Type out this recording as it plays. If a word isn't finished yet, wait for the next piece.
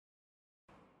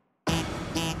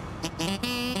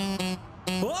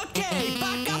Okay,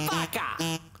 Paca Paca.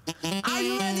 Are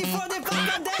you ready for the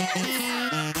Paca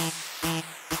dance?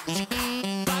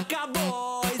 Paca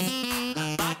boys,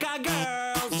 Paca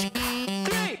girls.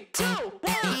 3, 2,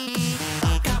 1.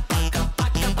 Paca Paca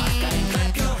Paca Paca, and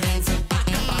clap your hands and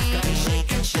Paca Paca,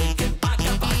 and shake and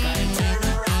Paca Paca, and turn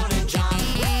around and jump.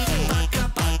 Paca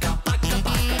Paca Paca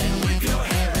Paca, and whip your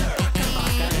hair. Paca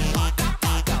Paca and Paca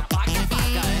Paca Paca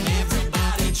Paca, and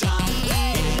everybody jump.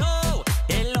 Hello,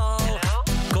 hello,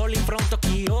 calling from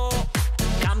Tokyo.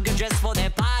 Come get dressed for the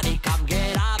party, come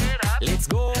get up. Let's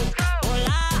go.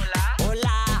 Hola,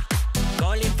 hola,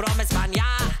 calling from España.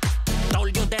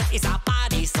 Told you that it's a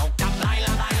party, so come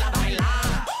baila, baila,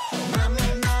 baila. Mommy,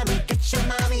 mommy, get your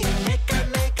mommy and make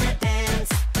her dance.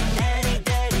 Daddy,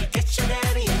 daddy, get your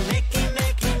daddy and make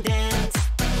him dance.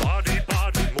 Body,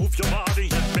 body, move your body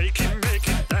and make him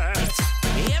dance.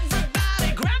 Everybody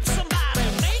grab somebody,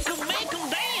 make him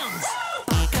dance.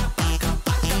 Paca, paca,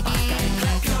 paca, paca, and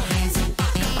clap your hands and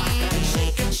Paca, paca, and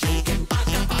shake and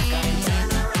Paca, paca, and turn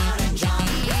around and jump.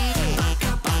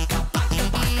 Paca, paca, paca,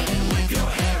 paca, and whip your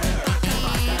hair. Paca,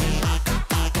 paca, and Paca,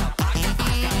 paca, Paca,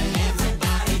 paca, and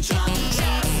everybody jump.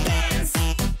 Just dance.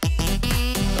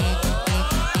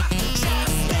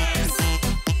 Just dance.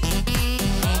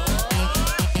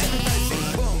 Everybody say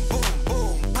boom, boom,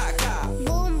 boom, Paca.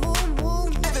 Boom, boom, boom.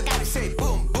 Everybody say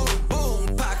boom, boom, boom,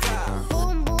 Paca.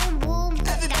 Boom, boom, boom.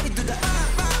 Everybody do the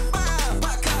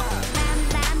Paca. Bam,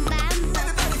 bam, bam.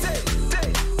 Everybody say, say.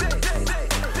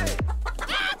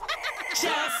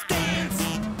 Just dance.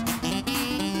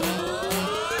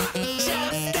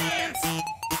 Just dance.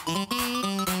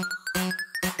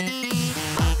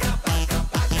 Paca, paca,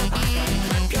 paca, paca, and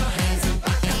clap your hands and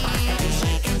Paca, paca,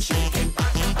 and shake and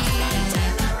Paca, paca, and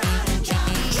turn around and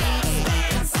jump. Just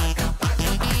dance. Paca, paca,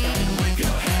 paca, and whip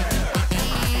your hair.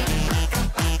 Paca, paca, and Paca,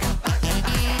 paca, Paca,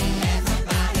 paca, and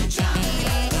everybody jump.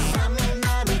 Mommy,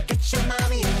 mommy, get your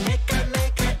mommy and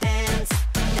make her dance.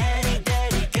 Daddy,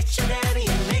 daddy, get your daddy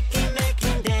and make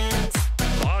him dance.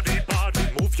 Body, body,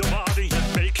 move your body and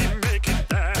make him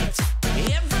dance.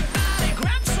 Everybody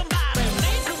grab somebody,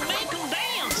 make him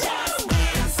dance. Just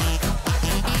dance. Paca,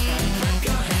 paca, paca, and clap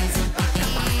your hands and Paca,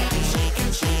 paca,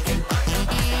 and shake and Paca,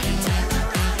 paca, and turn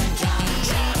around and jump.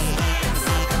 Just dance.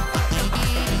 Paca, paca,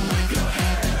 paca, and whip your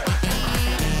hair. Paca,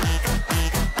 paca, and Paca,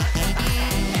 paca, Paca, paca,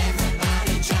 and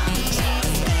everybody jump.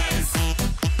 Just dance.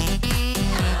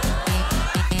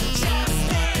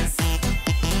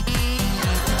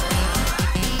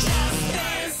 Just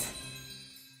dance.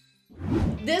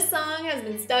 This song has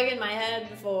been stuck in my head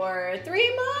for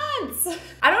 3 months.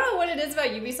 I don't know what it is about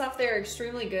Ubisoft. They're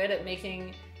extremely good at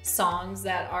making songs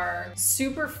that are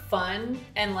super fun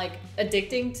and like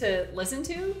addicting to listen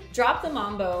to. Drop the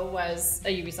Mambo was a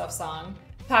Ubisoft song.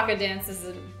 Paca Dance is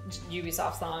a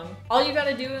Ubisoft song. All you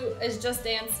gotta do is Just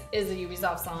Dance is a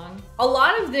Ubisoft song. A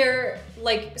lot of their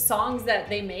like songs that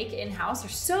they make in-house are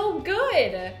so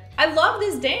good. I love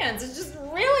this dance. It's just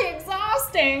really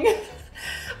exhausting.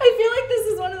 I feel like this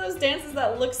is one of those dances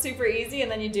that looks super easy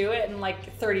and then you do it and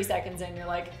like 30 seconds in you're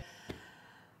like,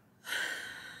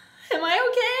 am I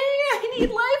okay? I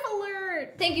need life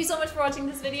alert. Thank you so much for watching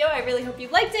this video. I really hope you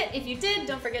liked it. If you did,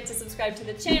 don't forget to subscribe to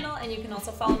the channel, and you can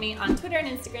also follow me on Twitter and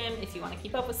Instagram if you want to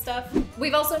keep up with stuff.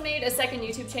 We've also made a second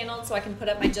YouTube channel so I can put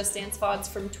up my Just Dance VODs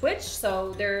from Twitch.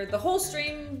 So they're the whole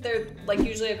stream. They're like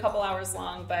usually a couple hours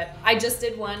long, but I just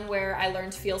did one where I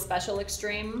learned Feel Special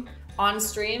Extreme on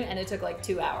stream and it took like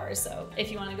 2 hours. So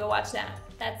if you want to go watch that,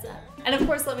 that's up. And of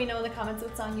course, let me know in the comments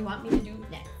what song you want me to do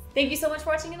next. Thank you so much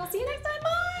for watching and I'll see you next time.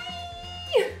 Bye!